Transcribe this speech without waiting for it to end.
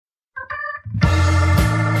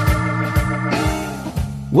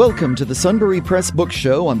Welcome to the Sunbury Press Book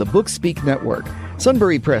Show on the Bookspeak Network.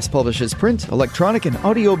 Sunbury Press publishes print, electronic, and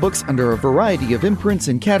audiobooks under a variety of imprints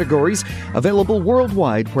and categories, available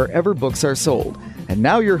worldwide wherever books are sold. And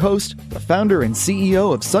now your host, the founder and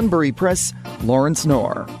CEO of Sunbury Press, Lawrence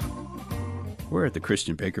Knorr. We're at the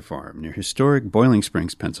Christian Baker Farm near historic Boiling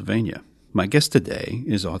Springs, Pennsylvania. My guest today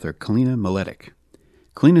is author Kalyna Miletic.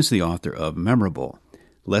 Kalyna is the author of Memorable: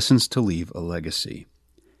 Lessons to Leave a Legacy.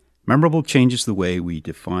 Memorable changes the way we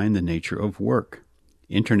define the nature of work.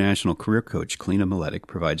 International career coach Kalyna Miletic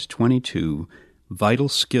provides 22 vital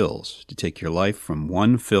skills to take your life from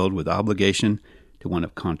one filled with obligation to one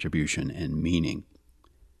of contribution and meaning.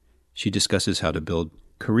 She discusses how to build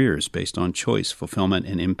careers based on choice, fulfillment,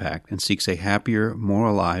 and impact, and seeks a happier, more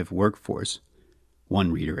alive workforce,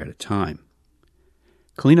 one reader at a time.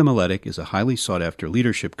 Kalyna Miletic is a highly sought-after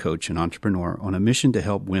leadership coach and entrepreneur on a mission to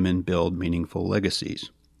help women build meaningful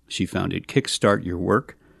legacies. She founded Kickstart Your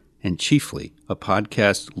Work and Chiefly, a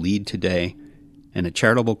podcast, Lead Today, and a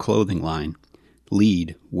charitable clothing line,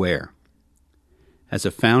 Lead Where. As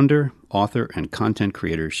a founder, author, and content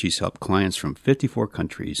creator, she's helped clients from 54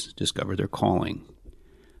 countries discover their calling.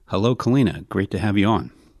 Hello, Kalyna. Great to have you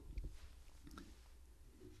on.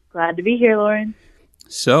 Glad to be here, Lauren.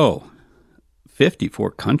 So,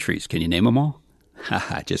 54 countries. Can you name them all?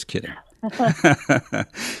 Haha, just kidding.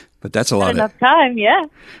 But that's a lot. Enough time, yeah.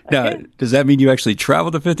 Now, Okay. does that mean you actually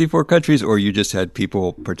traveled to 54 countries, or you just had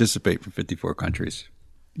people participate from 54 countries?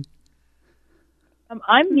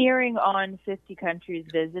 I'm nearing on 50 countries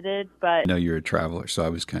visited, but I know you're a traveler, so I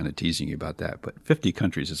was kind of teasing you about that. But 50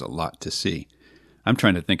 countries is a lot to see. I'm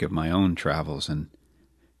trying to think of my own travels, and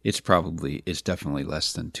it's definitely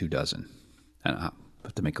less than 24. And I'll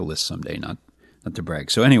have to make a list someday, not to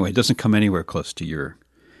brag. So anyway, it doesn't come anywhere close to your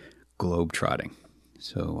globe trotting.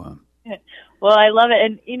 So, well, I love it.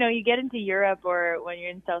 And, you get into Europe or when you're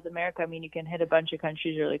in South America, you can hit a bunch of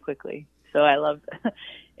countries really quickly. So I love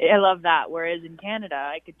that. Whereas in Canada,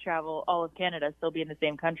 I could travel all of Canada, still be in the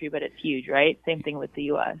same country, but it's huge, right? Same thing with the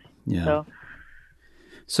U.S. Yeah.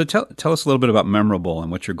 So tell us a little bit about Memorable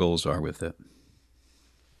and what your goals are with it.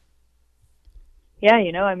 Yeah,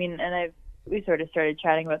 and we sort of started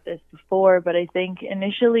chatting about this before, but I think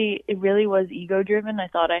initially it really was ego-driven. I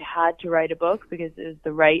thought I had to write a book because it was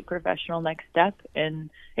the right professional next step, and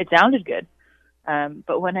it sounded good.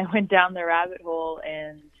 But when I went down the rabbit hole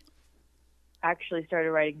and actually started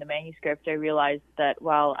writing the manuscript, I realized that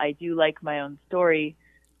while I do like my own story,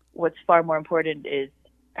 what's far more important is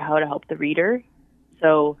how to help the reader.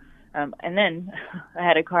 So, and then I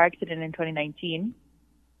had a car accident in 2019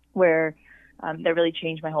 where that really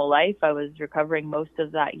changed my whole life. I was recovering most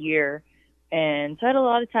of that year. And so I had a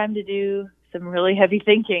lot of time to do some really heavy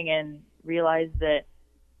thinking and realized that,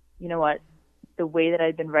 the way that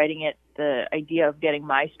I'd been writing it, the idea of getting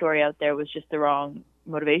my story out there was just the wrong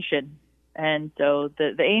motivation. And so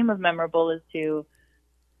the aim of Memorable is to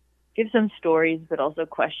give some stories, but also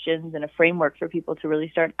questions and a framework for people to really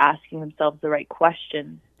start asking themselves the right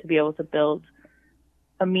questions to be able to build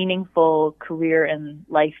a meaningful career and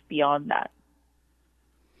life beyond that.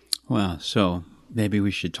 Well, so maybe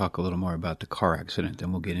we should talk a little more about the car accident,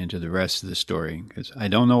 and we'll get into the rest of the story, because I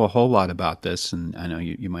don't know a whole lot about this, and I know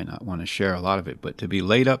you might not want to share a lot of it, but to be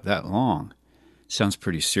laid up that long sounds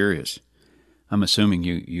pretty serious. I'm assuming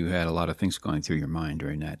you had a lot of things going through your mind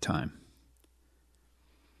during that time.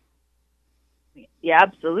 Yeah,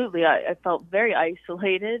 absolutely. I felt very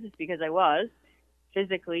isolated because I was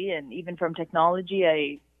physically, and even from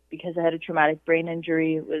technology, because I had a traumatic brain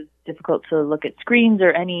injury, it was difficult to look at screens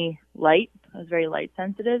or any light. I was very light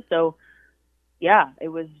sensitive. So, yeah, it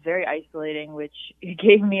was very isolating, which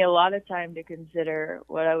gave me a lot of time to consider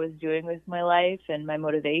what I was doing with my life and my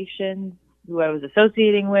motivations, who I was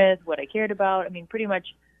associating with, what I cared about. Pretty much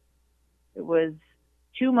it was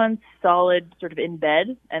 2 months solid sort of in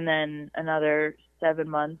bed, and then another 7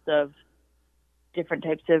 months of different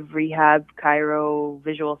types of rehab, chiro,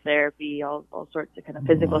 visual therapy, all sorts of kind of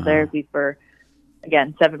physical therapy for,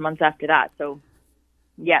 again, 7 months after that. So,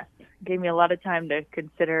 yes, it gave me a lot of time to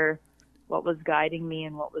consider what was guiding me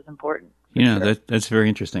and what was important. Sure. That's very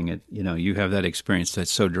interesting. You have that experience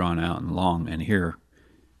that's so drawn out and long. And here,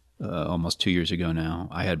 almost 2 years ago now,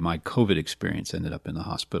 I had my COVID experience, ended up in the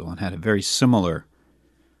hospital, and had a very similar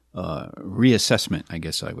reassessment, I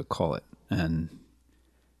guess I would call it. And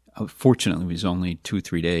fortunately, it was only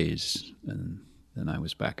 2-3 days, and then I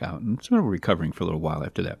was back out and sort of recovering for a little while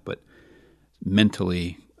after that, but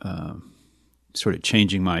mentally sort of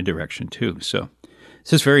changing my direction too. So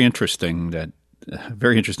this is very interesting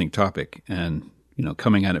topic, and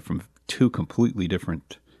coming at it from two completely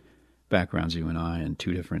different backgrounds, you and I, and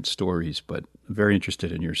two different stories, but very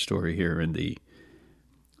interested in your story here, and the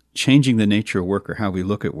changing the nature of work or how we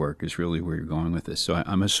look at work is really where you're going with this. So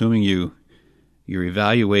I'm assuming you're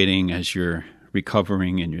evaluating as you're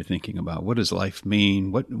recovering and you're thinking about what does life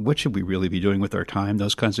mean? What should we really be doing with our time?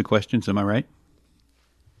 Those kinds of questions. Am I right?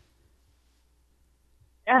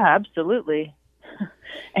 Yeah, absolutely.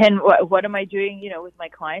 And what am I doing, with my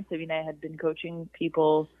clients? I mean, I had been coaching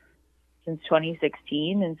people since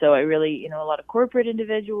 2016. And so I really, a lot of corporate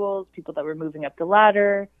individuals, people that were moving up the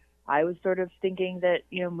ladder. I was sort of thinking that,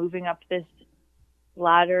 moving up this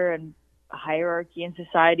ladder and hierarchy in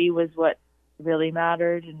society was what really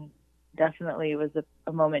mattered. And definitely it was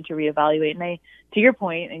a moment to reevaluate. And to your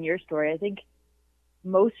point in your story, I think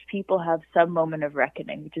most people have some moment of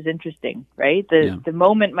reckoning, which is interesting, right? The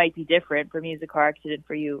moment might be different. For me, it's a car accident.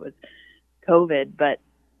 For you, it was COVID. But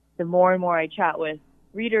the more and more I chat with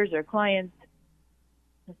readers or clients,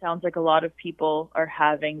 it sounds like a lot of people are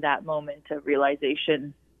having that moment of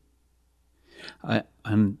realization.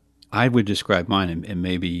 I would describe mine, and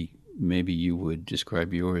maybe you would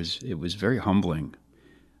describe yours. It was very humbling.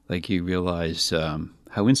 Like you realize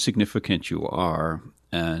how insignificant you are,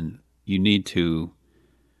 and you need to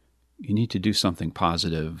do something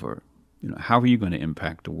positive, or how are you going to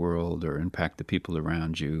impact the world or impact the people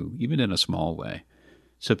around you, even in a small way.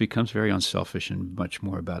 So it becomes very unselfish and much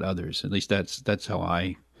more about others. At least that's how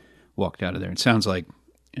I walked out of there. It sounds like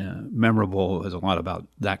Memorable is a lot about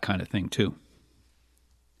that kind of thing too.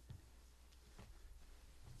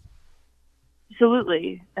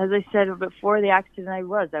 Absolutely. As I said before the accident, I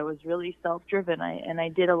was really self-driven. I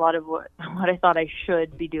did a lot of what I thought I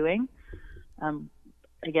should be doing.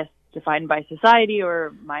 I guess defined by society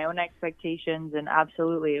or my own expectations. And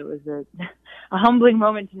absolutely, it was a humbling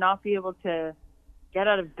moment to not be able to get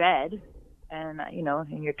out of bed. And,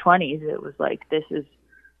 in your 20s, it was like, this is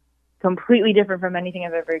completely different from anything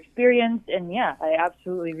I've ever experienced. And yeah, I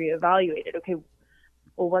absolutely reevaluated. Okay,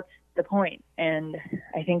 well, what's the point? And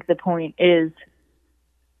I think the point is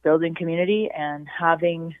building community and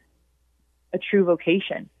having a true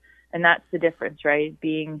vocation. And that's the difference, right?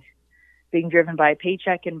 Being driven by a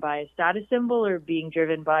paycheck and by a status symbol, or being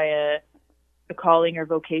driven by a calling or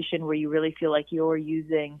vocation where you really feel like you're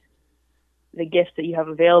using the gifts that you have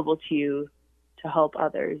available to you to help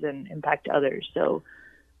others and impact others. So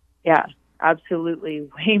yeah, absolutely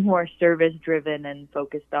way more service driven and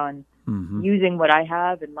focused on using what I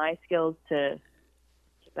have and my skills to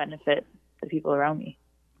benefit the people around me.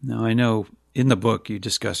 Now, I know in the book you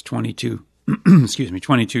discuss 22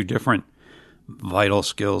 different vital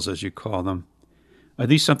skills, as you call them. Are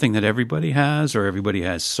these something that everybody has, or everybody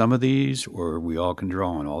has some of these, or we all can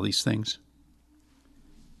draw on all these things?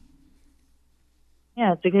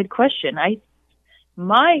 Yeah, it's a good question.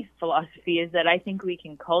 My philosophy is that I think we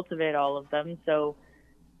can cultivate all of them. So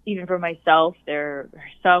even for myself, there are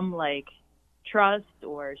some like trust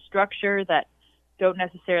or structure that don't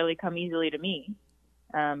necessarily come easily to me.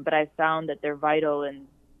 But I've found that they're vital in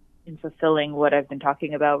fulfilling what I've been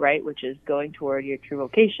talking about, right? Which is going toward your true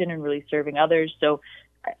vocation and really serving others. So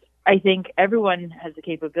I think everyone has the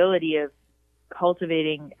capability of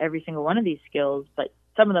cultivating every single one of these skills, but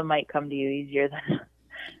some of them might come to you easier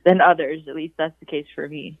than others. At least that's the case for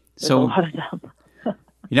me. There's a lot of them.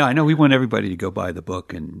 I know we want everybody to go buy the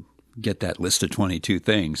book and get that list of 22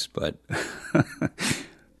 things, but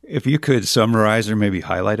if you could summarize or maybe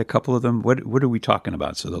highlight a couple of them, what are we talking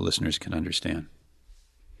about so the listeners can understand?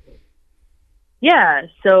 Yeah,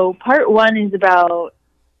 so part one is about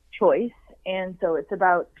choice, and so it's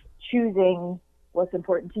about choosing what's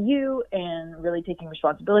important to you and really taking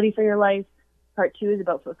responsibility for your life. Part two is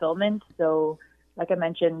about fulfillment, so like I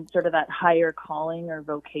mentioned, sort of that higher calling or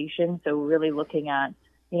vocation, so really looking at,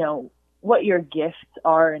 what your gifts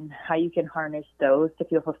are and how you can harness those to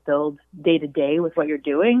feel fulfilled day to day with what you're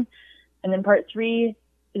doing. And then part three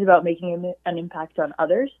is about making an impact on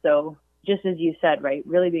others, so just as you said, right,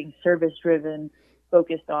 really being service-driven,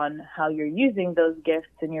 focused on how you're using those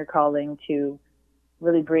gifts and your calling to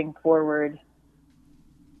really bring forward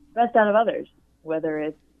the best out of others, whether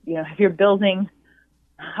it's, if you're building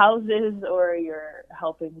houses or you're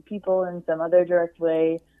helping people in some other direct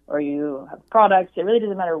way, or you have products. It really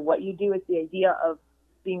doesn't matter what you do. It's the idea of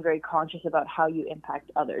being very conscious about how you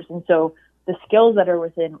impact others. And so the skills that are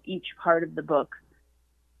within each part of the book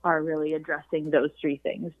are really addressing those three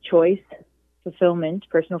things: choice, fulfillment,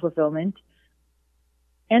 personal fulfillment,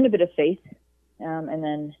 and a bit of faith, and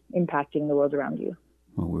then impacting the world around you.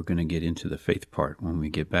 Well, we're going to get into the faith part when we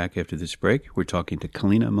get back after this break. We're talking to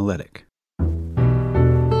Kalyna Miletic.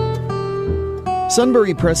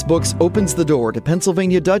 Sunbury Press Books opens the door to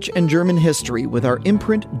Pennsylvania Dutch and German history with our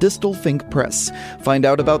imprint Distel Fink Press. Find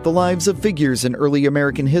out about the lives of figures in early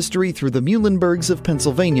American history through the Muhlenbergs of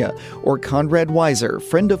Pennsylvania, or Conrad Weiser,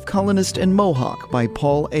 Friend of Colonist and Mohawk by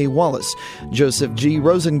Paul A. Wallace, Joseph G.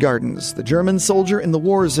 Rosengarten's The German Soldier in the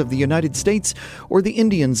Wars of the United States, or The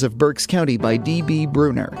Indians of Berks County by D.B.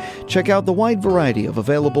 Bruner. Check out the wide variety of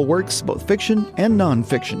available works, both fiction and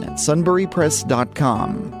nonfiction, at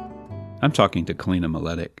sunburypress.com. I'm talking to Kalyna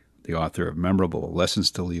Miletic, the author of Memorable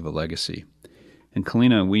Lessons to Leave a Legacy. And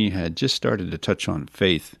Kalyna, we had just started to touch on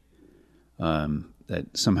faith, that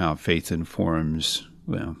somehow faith informs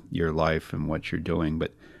your life and what you're doing.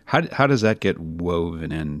 But how does that get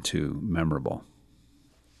woven into Memorable?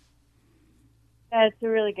 That's a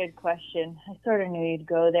really good question. I sort of knew you'd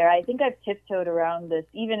go there. I think I've tiptoed around this,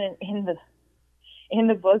 even in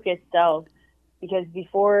the book itself, because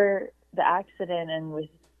before the accident and with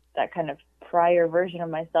that kind of prior version of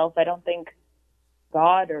myself, I don't think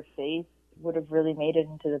God or faith would have really made it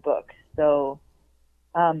into the book. So,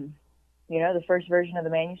 the first version of the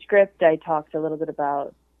manuscript, I talked a little bit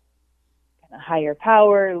about kind of higher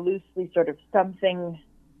power, loosely sort of something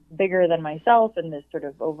bigger than myself and this sort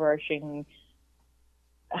of overarching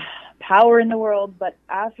power in the world. But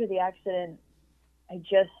after the accident, I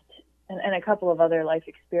just, and a couple of other life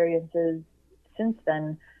experiences since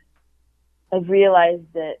then, I've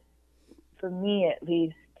realized that, for me at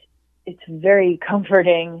least, it's very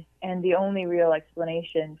comforting, and the only real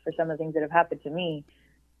explanation for some of the things that have happened to me,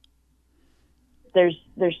 there's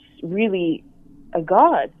really a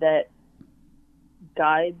God that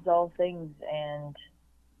guides all things, and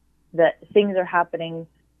that things are happening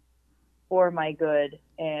for my good,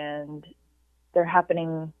 and they're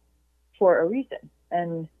happening for a reason.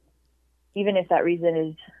 And even if that reason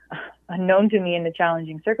is unknown to me in a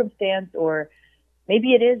challenging circumstance, or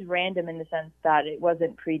maybe it is random in the sense that it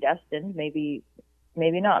wasn't predestined, maybe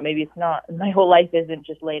not, maybe it's not, my whole life isn't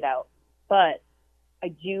just laid out. But I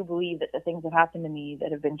do believe that the things that happened to me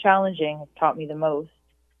that have been challenging have taught me the most,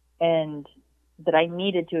 and that I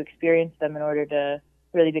needed to experience them in order to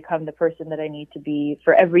really become the person that I need to be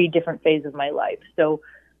for every different phase of my life. So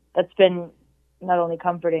that's been not only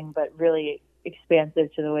comforting, but really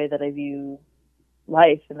expansive to the way that I view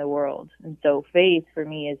life in the world. And so faith for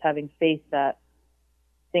me is having faith that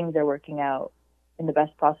things are working out in the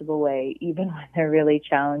best possible way, even when they're really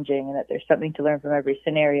challenging, and that there's something to learn from every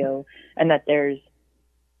scenario, and that there's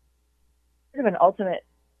sort of an ultimate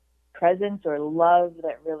presence or love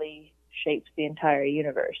that really shapes the entire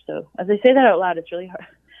universe. So as I say that out loud, it's really hard.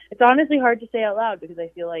 It's honestly hard to say out loud, because I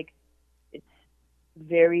feel like it's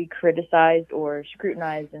very criticized or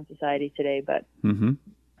scrutinized in society today. But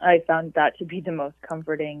I found that to be the most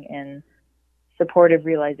comforting and supportive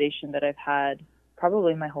realization that I've had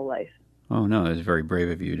probably my whole life. Oh, no, it's very brave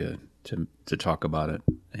of you to talk about it.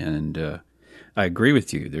 And I agree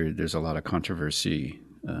with you. There's a lot of controversy.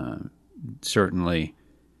 Certainly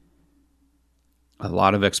a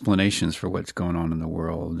lot of explanations for what's going on in the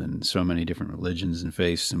world, and so many different religions and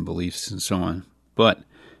faiths and beliefs and so on. But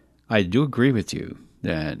I do agree with you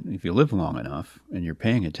that if you live long enough and you're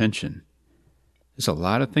paying attention, there's a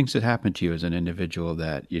lot of things that happen to you as an individual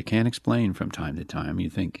that you can't explain from time to time. You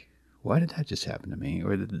think, why did that just happen to me?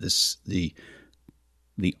 Or the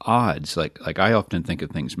odds, like I often think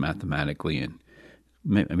of things mathematically, and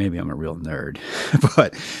maybe I'm a real nerd,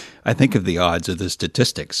 but I think of the odds of the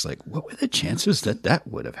statistics. Like, what were the chances that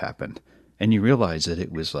would have happened? And you realize that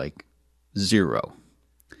it was like zero.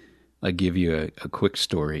 I'll give you a quick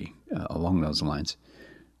story along those lines.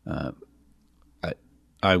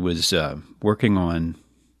 I was working on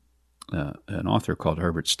an author called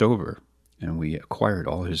Herbert Stover, and we acquired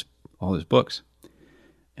all his books.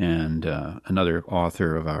 And another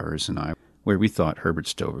author of ours and I, where we thought Herbert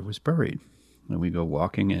Stover was buried. And we go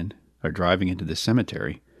walking in, or driving into the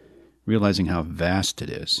cemetery, realizing how vast it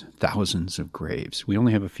is, thousands of graves. We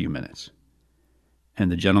only have a few minutes.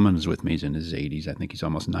 And the gentleman was with me, he's in his 80s, I think he's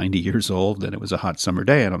almost 90 years old, and it was a hot summer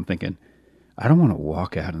day, and I'm thinking, I don't want to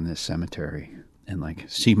walk out in this cemetery and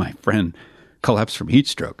see my friend collapse from heat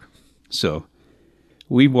stroke. So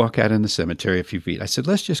we walk out in the cemetery a few feet. I said,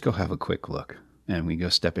 let's just go have a quick look. And we go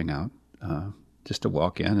stepping out just to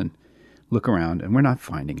walk in and look around, and we're not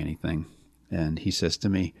finding anything. And he says to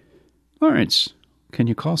me, Lawrence, can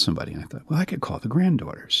you call somebody? And I thought, well, I could call the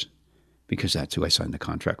granddaughters, because that's who I signed the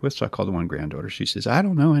contract with. So I called the one granddaughter. She says, I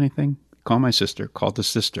don't know anything. Call my sister. Called the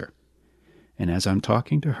sister. And as I'm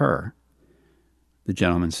talking to her, the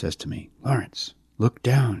gentleman says to me, Lawrence, look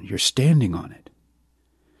down. You're standing on it.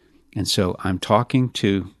 And so I'm talking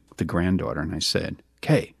to the granddaughter, and I said,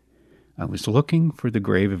 Kay, I was looking for the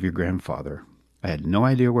grave of your grandfather, I had no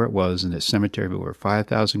idea where it was in this cemetery, but there were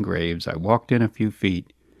 5,000 graves. I walked in a few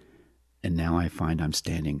feet, and now I find I'm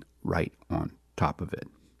standing right on top of it.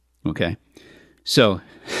 Okay? So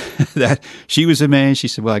that she was amazed. She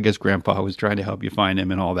said, well, I guess Grandpa was trying to help you find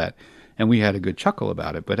him and all that. And we had a good chuckle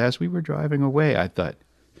about it. But as we were driving away, I thought,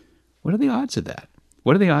 what are the odds of that?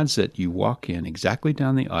 What are the odds that you walk in exactly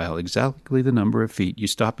down the aisle, exactly the number of feet, you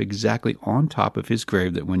stop exactly on top of his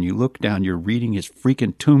grave, that when you look down, you're reading his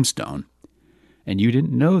freaking tombstone, and you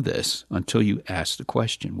didn't know this until you asked the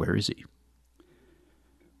question, where is he?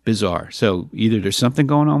 Bizarre. So either there's something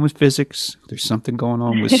going on with physics, there's something going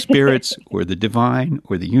on with spirits, or the divine,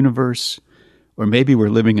 or the universe, or maybe we're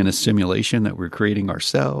living in a simulation that we're creating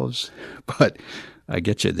ourselves. But I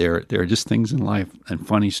get you. There are just things in life and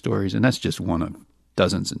funny stories, and that's just one of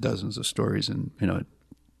dozens and dozens of stories, and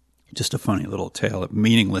just a funny little tale of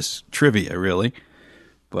meaningless trivia, really.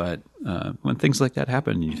 But when things like that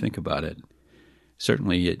happen, and you think about it,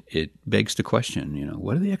 certainly it begs the question,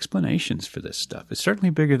 what are the explanations for this stuff? It's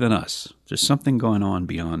certainly bigger than us. There's something going on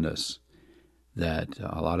beyond us that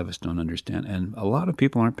a lot of us don't understand, and a lot of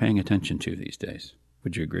people aren't paying attention to these days.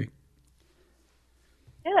 Would you agree?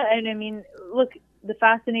 Yeah, and I mean, look, the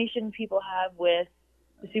fascination people have with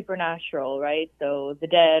the supernatural, right? So the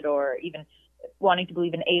dead, or even wanting to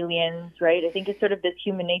believe in aliens, right? I think it's sort of this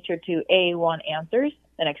human nature to A, want answers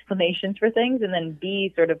and explanations for things, and then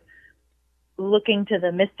B, sort of looking to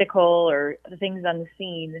the mystical or the things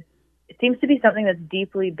unseen. It seems to be something that's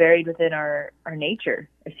deeply buried within our nature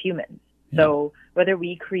as humans. Yeah. So whether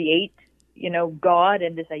we create, God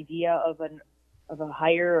and this idea of a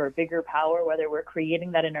higher or bigger power, whether we're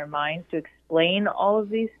creating that in our minds to explain all of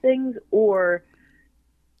these things, or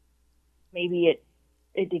maybe it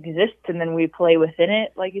exists and then we play within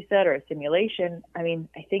it, like you said, or a simulation. I mean,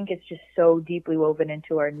 I think it's just so deeply woven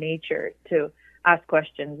into our nature to ask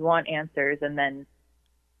questions, want answers, and then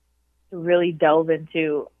to really delve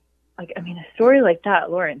into, a story like that,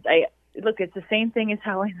 Lawrence. It's the same thing as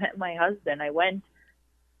how I met my husband.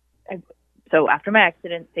 So after my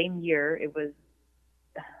accident, same year, it was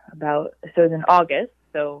in August,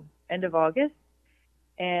 so end of August,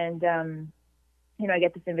 and I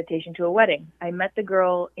get this invitation to a wedding. I met the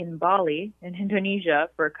girl in Bali, in Indonesia,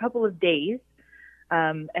 for a couple of days.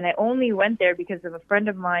 And I only went there because of a friend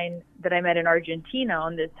of mine that I met in Argentina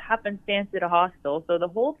on this happenstance at a hostel. So the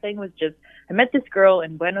whole thing was just, I met this girl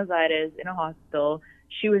in Buenos Aires in a hostel.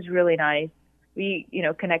 She was really nice. We,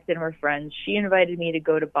 connected and were friends. She invited me to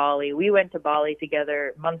go to Bali. We went to Bali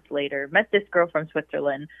together months later, met this girl from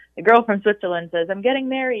Switzerland. The girl from Switzerland says, I'm getting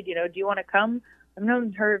married, do you want to come? I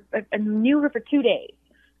knew her for 2 days.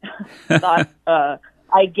 Thought,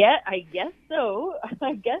 I guess so.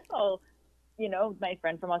 I guess I'll, my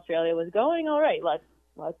friend from Australia was going, all right,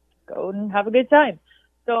 let's go and have a good time.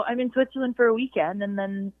 So I'm in Switzerland for a weekend, and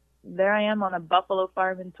then there I am on a buffalo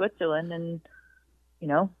farm in Switzerland, and,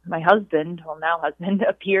 my husband, now husband,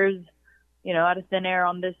 appears, out of thin air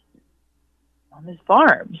on this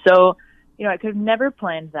farm. So, I could have never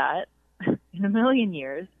planned that in a million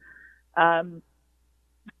years.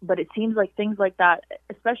 But it seems like things like that,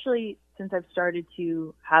 especially since I've started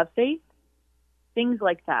to have faith, things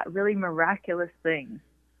like that, really miraculous things,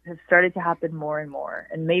 have started to happen more and more.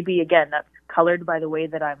 And maybe, again, that's colored by the way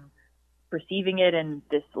that I'm perceiving it and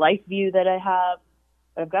this life view that I have.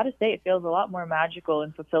 But I've got to say, it feels a lot more magical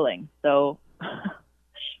and fulfilling. So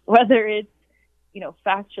whether it's,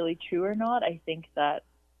 factually true or not, I think that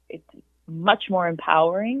it's much more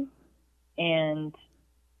empowering and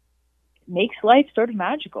makes life sort of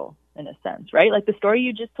magical in a sense, right? Like the story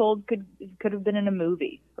you just told could have been in a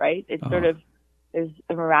movie, right? It's sort of, there's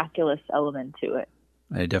a miraculous element to it.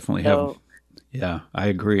 I definitely have. Yeah, I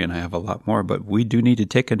agree, and I have a lot more, but we do need to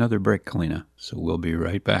take another break, Kalyna, so we'll be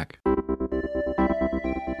right back.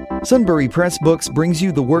 Sunbury Press Books brings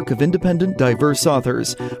you the work of independent, diverse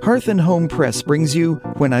authors. Hearth and Home Press brings you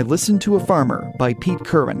When I Listened to a Farmer by Pete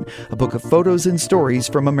Curran, a book of photos and stories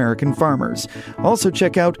from American farmers. Also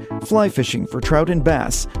check out Fly Fishing for Trout and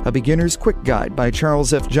Bass, a beginner's quick guide by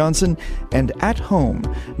Charles F. Johnson, and At Home,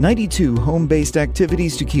 92 home-based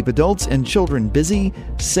activities to keep adults and children busy,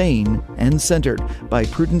 sane, and centered by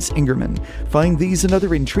Prudence Ingerman. Find these and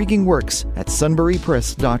other intriguing works at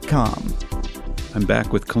sunburypress.com. I'm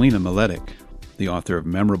back with Kalyna Miletic, the author of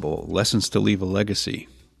Memorable: Lessons to Leave a Legacy.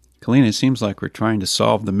 Kalyna, it seems like we're trying to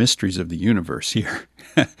solve the mysteries of the universe here.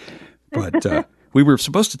 But we were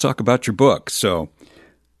supposed to talk about your book,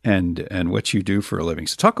 and what you do for a living.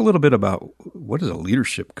 So talk a little bit about, what does a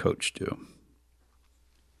leadership coach do?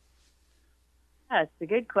 Yeah, it's a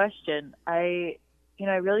good question. I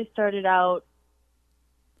really started out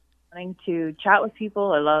wanting to chat with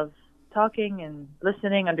people. I love talking and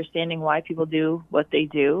listening, understanding why people do what they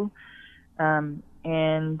do.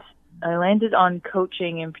 And I landed on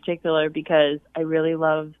coaching in particular because I really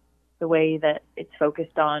love the way that it's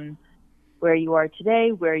focused on where you are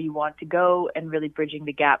today, where you want to go, and really bridging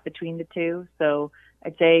the gap between the two. So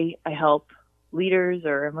I'd say I help leaders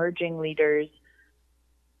or emerging leaders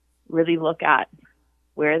really look at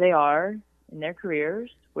where they are in their careers,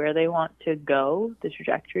 where they want to go, the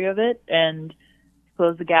trajectory of it, and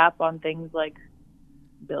close the gap on things like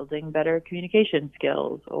building better communication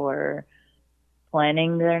skills or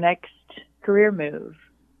planning their next career move.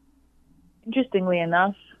 Interestingly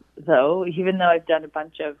enough, though, even though I've done a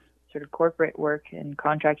bunch of sort of corporate work and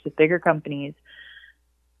contracts with bigger companies,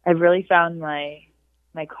 I've really found my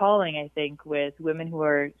calling, I think, with women who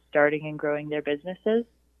are starting and growing their businesses.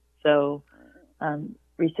 So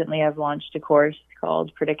recently I've launched a course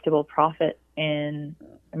called Predictable Profit, and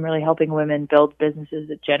I'm really helping women build businesses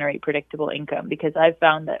that generate predictable income, because I've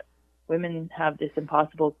found that women have this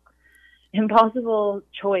impossible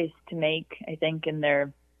choice to make, I think, in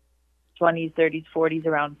their 20s, 30s, 40s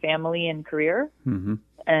around family and career. Mm-hmm.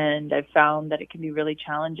 And I've found that it can be really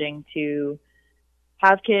challenging to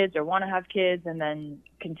have kids or want to have kids and then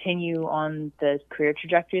continue on the career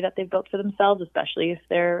trajectory that they've built for themselves, especially if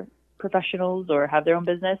they're professionals or have their own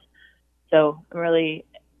business. So I'm really,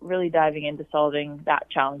 really diving into solving that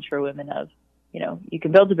challenge for women of, you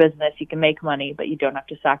can build a business, you can make money, but you don't have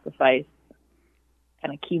to sacrifice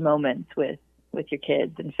kind of key moments with your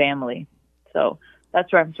kids and family. So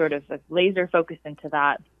that's where I'm sort of laser focused into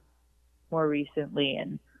that more recently,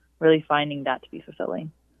 and really finding that to be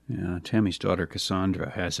fulfilling. Yeah, Tammy's daughter Cassandra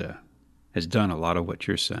has done a lot of what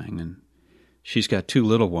you're saying, and she's got 2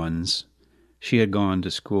 little ones. She had gone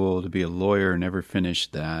to school to be a lawyer, never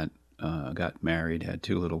finished that, got married, had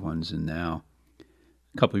 2 little ones, and now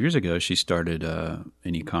a couple of years ago she started an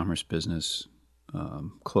e-commerce business,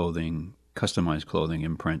 clothing, customized clothing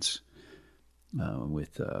imprints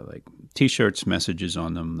with like T-shirts, messages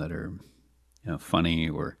on them that are funny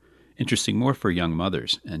or interesting, more for young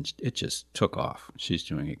mothers, and it just took off. She's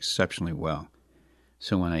doing exceptionally well.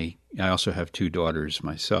 So when I also have 2 daughters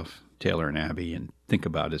myself, Taylor and Abby, and think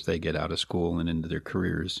about as they get out of school and into their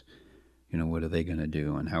careers, what are they going to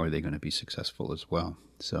do and how are they going to be successful as well?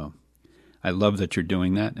 So I love that you're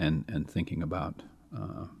doing that and thinking about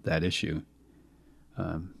that issue.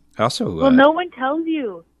 Also, well, no one tells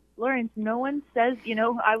you, Lawrence. No one says.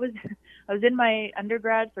 I was in my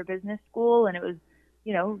undergrad for business school, and it was,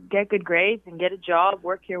 get good grades and get a job,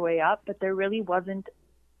 work your way up. But there really wasn't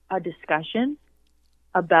a discussion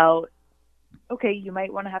about, okay, you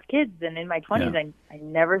might want to have kids. And in my 20s, yeah. I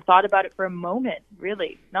never thought about it for a moment,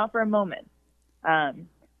 really, not for a moment. And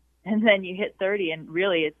then you hit 30, and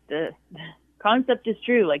really, it's the concept is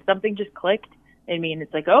true. Like, something just clicked in me, and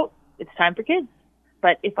it's like, oh, it's time for kids.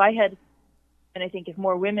 But if I had, and I think if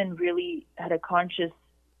more women really had a conscious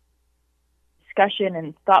discussion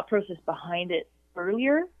and thought process behind it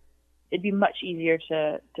earlier, it'd be much easier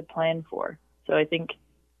to plan for. So I think,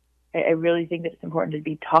 I really think that it's important to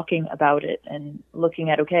be talking about it and looking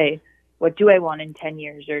at, okay, what do I want in 10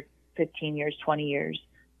 years or 15 years, 20 years?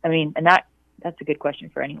 I mean, and that's a good question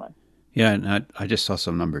for anyone. Yeah, and I just saw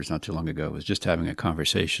some numbers not too long ago. I was just having a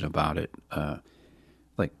conversation about it.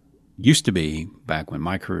 Used to be, back when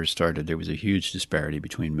my career started, there was a huge disparity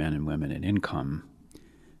between men and women in income,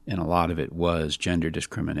 and a lot of it was gender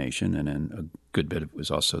discrimination, and then a good bit of it was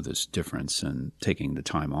also this difference in taking the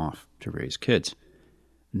time off to raise kids.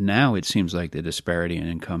 Now it seems like the disparity in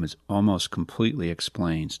income is almost completely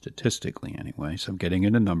explained, statistically anyway, so I'm getting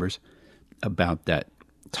into numbers, about that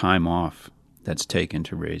time off that's taken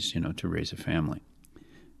to raise a family.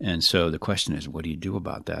 And so the question is, what do you do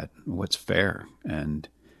about that? What's fair? And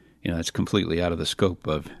it's completely out of the scope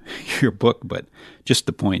of your book, but just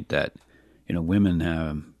the point that, women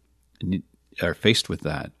are faced with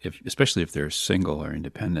that, especially if they're single or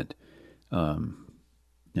independent,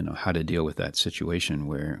 how to deal with that situation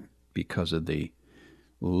where, because of the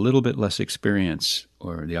little bit less experience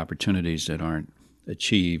or the opportunities that aren't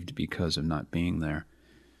achieved because of not being there,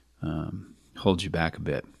 holds you back a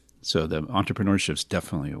bit. So the entrepreneurship's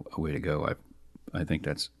definitely a way to go. I think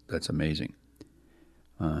that's amazing.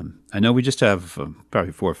 I know we just have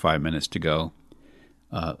probably 4 or 5 minutes to go.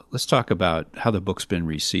 Let's talk about how the book's been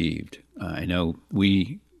received. I know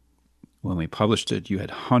when we published it, you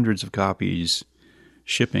had hundreds of copies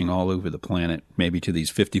shipping all over the planet, maybe to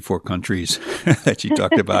these 54 countries that you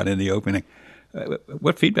talked about in the opening.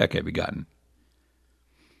 What feedback have you gotten?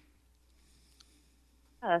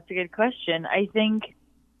 That's a good question. I think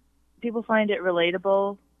people find it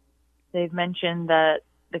relatable. They've mentioned that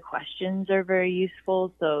the questions are very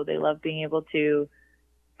useful. So they love being able to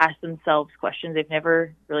ask themselves questions they've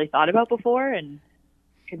never really thought about before and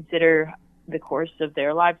consider the course of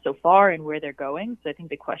their lives so far and where they're going. So I think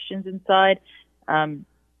the questions inside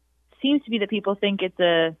seems to be that people think it's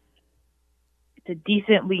a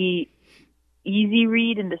decently easy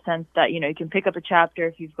read, in the sense that, you can pick up a chapter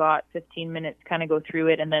if you've got 15 minutes, kind of go through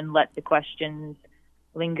it, and then let the questions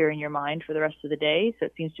linger in your mind for the rest of the day. So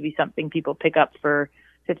it seems to be something people pick up for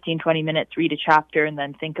 15, 20 minutes, read a chapter, and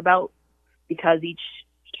then think about, because each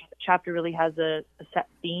chapter really has a set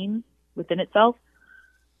theme within itself.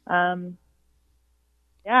 I've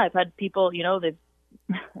had people, I've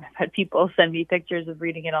had people send me pictures of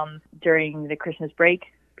reading it during the Christmas break.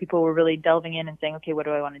 People were really delving in and saying, okay, what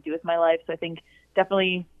do I want to do with my life? So I think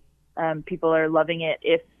definitely people are loving it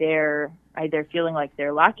if they're either feeling like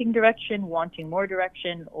they're lacking direction, wanting more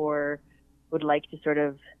direction, or would like to sort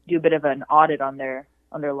of do a bit of an audit on their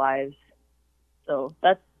lives. So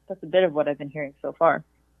that's a bit of what I've been hearing so far.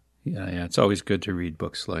 Yeah. It's always good to read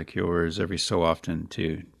books like yours every so often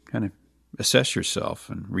to kind of assess yourself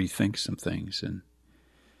and rethink some things. And,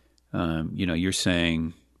 you're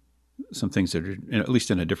saying some things that are, at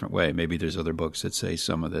least in a different way. Maybe there's other books that say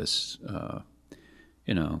some of this, that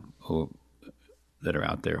are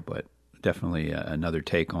out there, but definitely another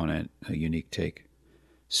take on it, a unique take.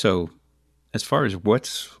 So as far as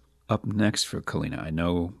what's up next for Kalyna, I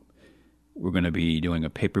know we're going to be doing a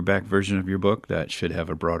paperback version of your book that should have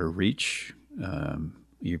a broader reach.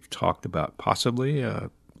 You've talked about possibly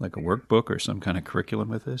like a workbook or some kind of curriculum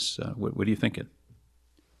with this. What are you thinking?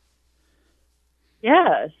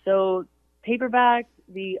 Yeah, so paperback,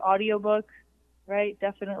 the audiobook, right?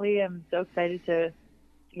 Definitely. I'm so excited to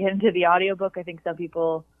get into the audiobook. I think some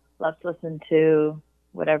people love to listen to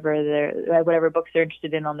whatever books they're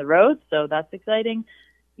interested in on the road, so that's exciting.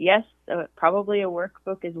 Yes, probably a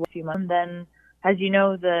workbook is a few months. And then, as you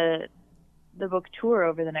know, the book tour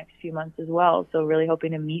over the next few months as well. So really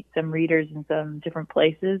hoping to meet some readers in some different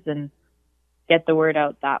places and get the word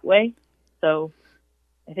out that way. So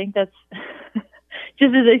I think that's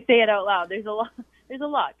just as I say it out loud. There's a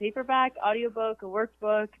lot. Paperback, audiobook, a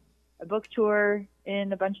workbook, a book tour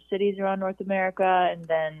in a bunch of cities around North America, and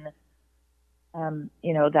then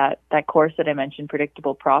that course that I mentioned,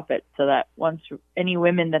 Predictable Profit, so that once any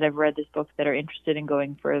women that have read this book that are interested in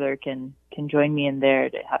going further can join me in there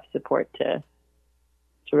to have support to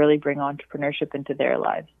really bring entrepreneurship into their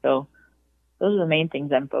lives. So those are the main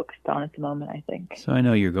things I'm focused on at the moment, I think. So I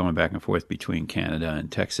know you're going back and forth between Canada and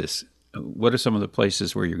Texas. What are some of the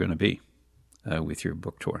places where you're going to be with your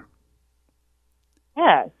book tour?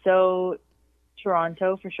 Yeah, so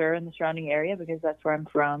Toronto for sure, in the surrounding area, because that's where I'm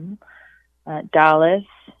from. Dallas,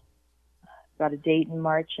 got a date in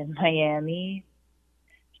March in Miami.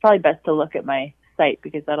 It's probably best to look at my site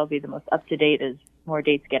because that'll be the most up-to-date as more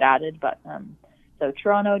dates get added. But so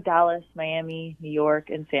Toronto, Dallas, Miami, New York,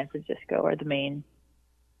 and San Francisco are the main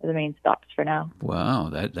stops for now. Wow,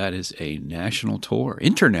 that is a national tour,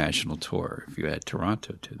 international tour, if you add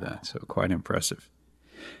Toronto to that. So quite impressive.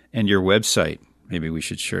 And your website, maybe we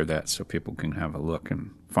should share that so people can have a look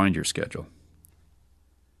and find your schedule.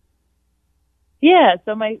 Yeah,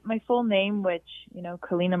 so my full name, which,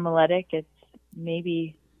 Kalyna Miletic, it's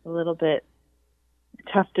maybe a little bit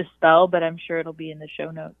tough to spell, but I'm sure it'll be in the show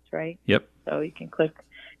notes, right? Yep. So you can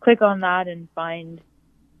click on that and find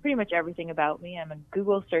pretty much everything about me. I'm a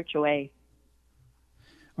Google search away.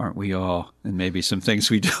 Aren't we all? And maybe some things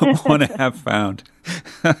we don't want to have found.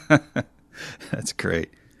 That's great.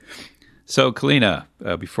 So, Kalyna,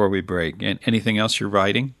 before we break, anything else you're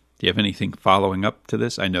writing? Do you have anything following up to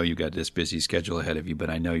this? I know you got this busy schedule ahead of you,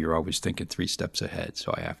 but I know you're always thinking 3 steps ahead,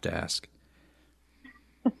 so I have to ask.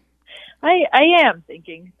 I am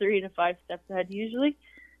thinking 3 to 5 steps ahead usually.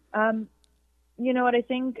 You know what, I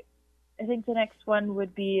think the next one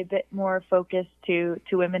would be a bit more focused to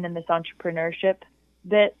women in this entrepreneurship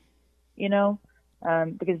bit,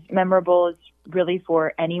 because Memorable is really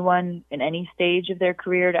for anyone in any stage of their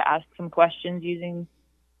career to ask some questions using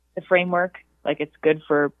the framework. Like, it's good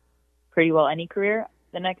for pretty well any career.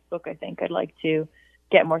 The next book, I think I'd like to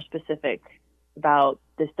get more specific about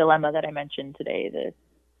this dilemma that I mentioned today,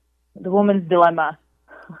 the woman's dilemma,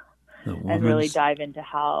 and really dive into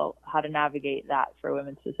how to navigate that for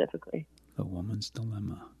women specifically. The woman's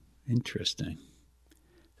dilemma. Interesting.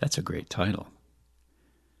 That's a great title.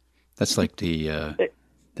 That's like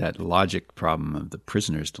that logic problem of the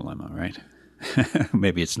prisoner's dilemma, right?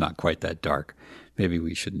 Maybe it's not quite that dark. Maybe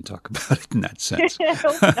we shouldn't talk about it in that sense. I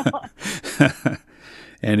hope not.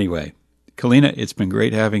 Anyway, Kalyna, it's been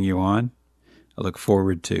great having you on. I look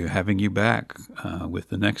forward to having you back with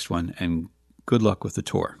the next one. And good luck with the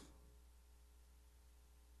tour.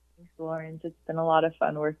 Thanks, Lawrence. It's been a lot of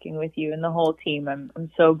fun working with you and the whole team.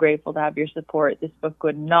 I'm so grateful to have your support. This book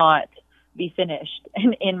would not be finished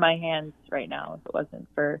and in my hands right now if it wasn't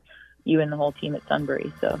for you and the whole team at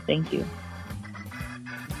Sunbury. So thank you.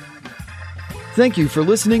 Thank you for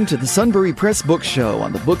listening to the Sunbury Press Book Show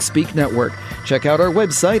on the BookSpeak Network. Check out our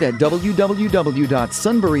website at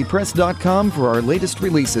www.sunburypress.com for our latest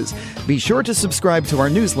releases. Be sure to subscribe to our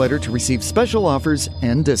newsletter to receive special offers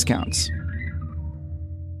and discounts.